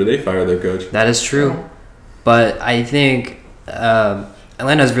Houston after they fired their coach. That is true. But I think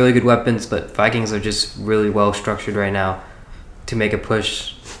Atlanta has really good weapons, but Vikings are just really well structured right now to make a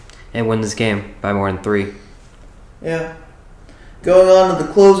push and win this game by more than 3. Yeah. Going on to the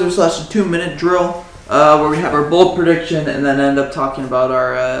closer / 2-minute drill, where we have our bold prediction and then end up talking about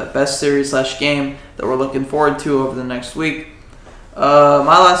our best series / game that we're looking forward to over the next week.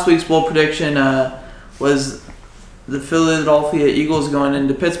 My last week's bold prediction was the Philadelphia Eagles going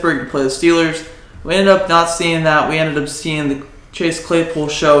into Pittsburgh to play the Steelers. We ended up not seeing that. We ended up seeing the Chase Claypool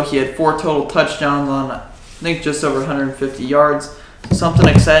show. He had 4 total touchdowns on, I think, just over 150 yards. Something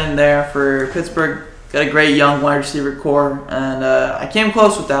exciting there for Pittsburgh. Got a great young wide receiver core, and I came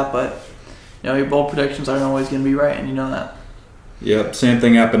close with that, but your bold predictions aren't always going to be right, and you know that. Yep, same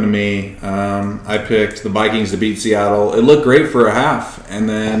thing happened to me. I picked the Vikings to beat Seattle. It looked great for a half, and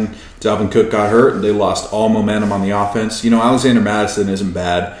then Dalvin Cook got hurt, and they lost all momentum on the offense. Alexander Madison isn't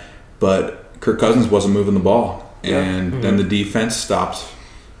bad, but Kirk Cousins wasn't moving the ball. And then the defense stopped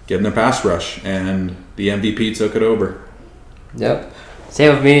getting their pass rush, and the MVP took it over. Yep.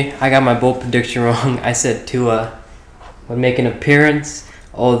 Same with me. I got my bold prediction wrong. I said Tua would make an appearance,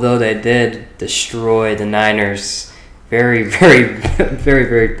 although they did destroy the Niners very, very, very,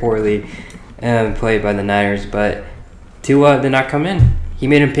 very poorly played by the Niners. But Tua did not come in. He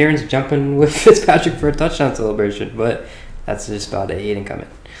made an appearance jumping with Fitzpatrick for a touchdown celebration, but that's just about it. He didn't come in.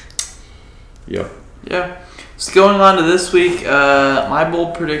 Yep. Yeah. So going on to this week, my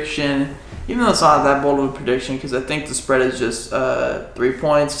bold prediction, even though it's not that bold of a prediction because I think the spread is just 3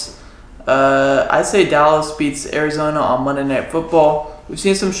 points, I say Dallas beats Arizona on Monday Night Football. We've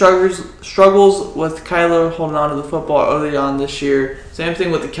seen some struggles with Kyler holding on to the football early on this year. Same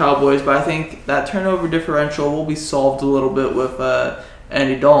thing with the Cowboys, but I think that turnover differential will be solved a little bit with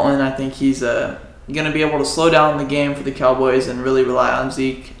Andy Dalton. I think he's going to be able to slow down the game for the Cowboys and really rely on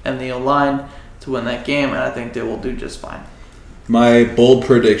Zeke and the O-line to win that game, and I think they will do just fine. My bold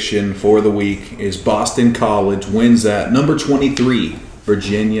prediction for the week is Boston College wins at number 23,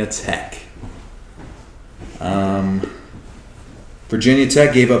 Virginia Tech. Virginia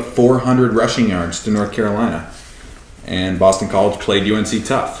Tech gave up 400 rushing yards to North Carolina, and Boston College played UNC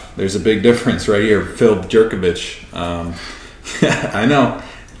tough. There's a big difference right here. Phil Jerkovich. I know.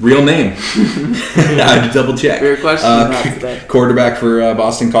 Real name. I had to double check. Weird question today. Quarterback for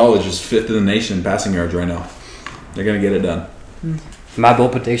Boston College is 5th in the nation in passing yards right now. They're going to get it done. My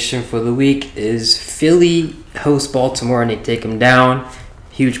bold prediction for the week is Philly hosts Baltimore and they take them down.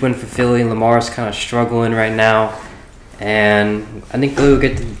 Huge win for Philly. Lamar's kind of struggling right now. And I think Philly will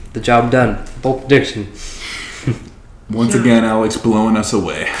get the job done. Bold prediction. Once again, Alex blowing us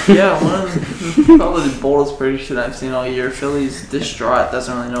away. Yeah, one of the, probably the boldest prediction I've seen all year. Philly's distraught,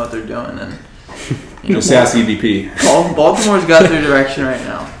 doesn't really know what they're doing, and Just ask EVP. Baltimore's got their direction right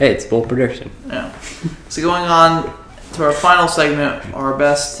now. Hey, it's bold prediction. Yeah. So going on to our final segment, our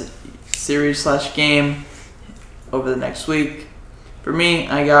best series/game over the next week. For me,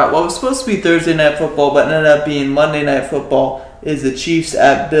 I got what was supposed to be Thursday Night Football, but ended up being Monday Night Football. Is the Chiefs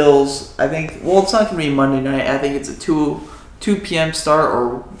at Bills. I think, well, it's not going to be Monday night. I think it's a 2 p.m. start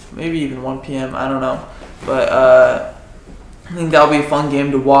or maybe even 1 p.m. I don't know. But I think that'll be a fun game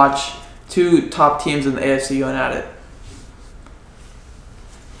to watch. Two top teams in the AFC going at it.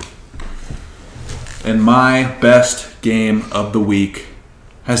 And my best game of the week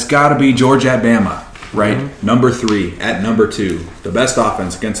has got to be Georgia at Bama, right? Mm-hmm. Number 3 at number 2. The best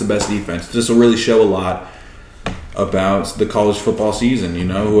offense against the best defense. This will really show a lot about the college football season. You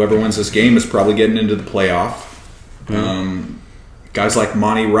know, whoever wins this game is probably getting into the playoff. Mm-hmm. Guys like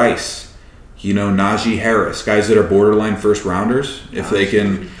Monty Rice, you know, Najee Harris, guys that are borderline first rounders, if they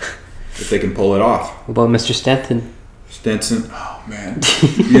can pull it off. What about Mr. Stenson? Stenson, oh man,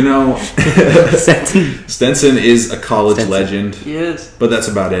 you know, Stenson is a college legend. He is, but that's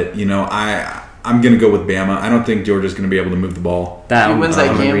about it. You know, I'm gonna go with Bama. I don't think Georgia's gonna be able to move the ball. If he wins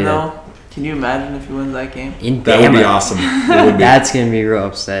that game, though. Can you imagine if he wins that game? That would be awesome. That's going to be real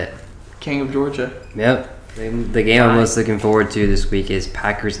upset. King of Georgia. Yep. The game I'm most looking forward to this week is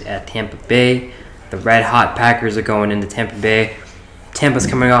Packers at Tampa Bay. The red-hot Packers are going into Tampa Bay. Tampa's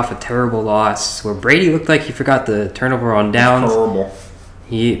coming off a terrible loss where Brady looked like he forgot the turnover on downs. Horrible.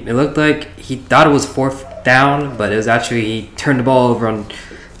 It looked like he thought it was 4th down, but it was actually he turned the ball over on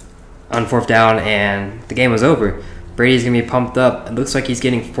 4th down, and the game was over. Brady's going to be pumped up. It looks like he's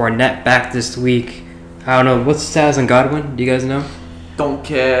getting Fournette back this week. I don't know. What's the status on Godwin? Do you guys know? Don't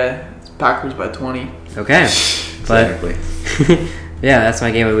care. It's Packers by 20. Okay. But yeah, that's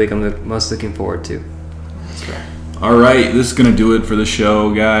my game of the week I'm most looking forward to. That's fair. All right. This is going to do it for the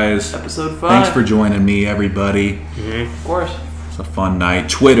show, guys. Episode 5. Thanks for joining me, everybody. Mm-hmm. Of course. It's a fun night.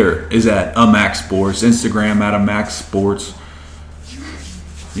 Twitter is at @AMaxSports. Instagram at @AMaxSports.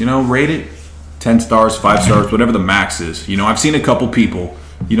 You know, rate it. 10 stars, 5 stars, whatever the max is. You know, I've seen a couple people.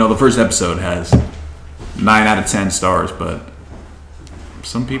 You know, the first episode has 9 out of 10 stars, but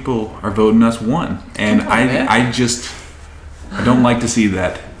some people are voting us 1. And I don't like to see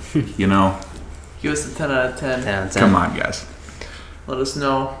that, you know. Give us a 10 out of 10. 10 out of 10. Come on, guys. Let us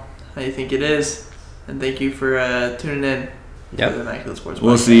know how you think it is. And thank you for tuning in to the Immaculate Sports Podcast.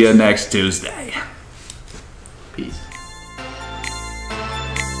 We'll see you next Tuesday. Peace.